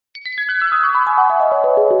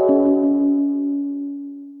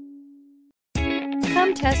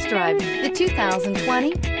Come test drive the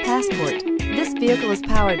 2020 Passport. This vehicle is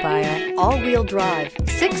powered by a all-wheel drive,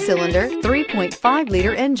 6-cylinder,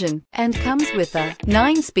 3.5-liter engine, and comes with a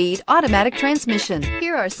 9-speed automatic transmission.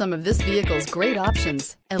 Here are some of this vehicle's great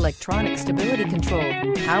options: electronic stability control,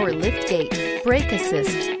 power liftgate, brake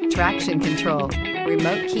assist, traction control,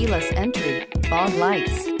 remote keyless entry, fog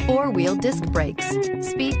lights, 4-wheel disc brakes,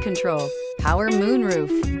 speed control, power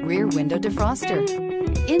moonroof, rear window defroster.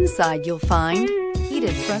 Inside you'll find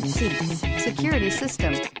heated front seats, security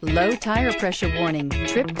system, low tire pressure warning,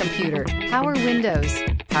 trip computer, power windows,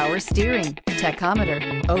 power steering, tachometer,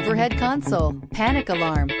 overhead console, panic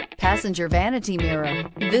alarm, passenger vanity mirror.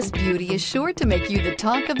 This beauty is sure to make you the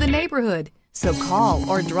talk of the neighborhood. So call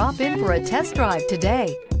or drop in for a test drive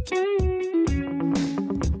today.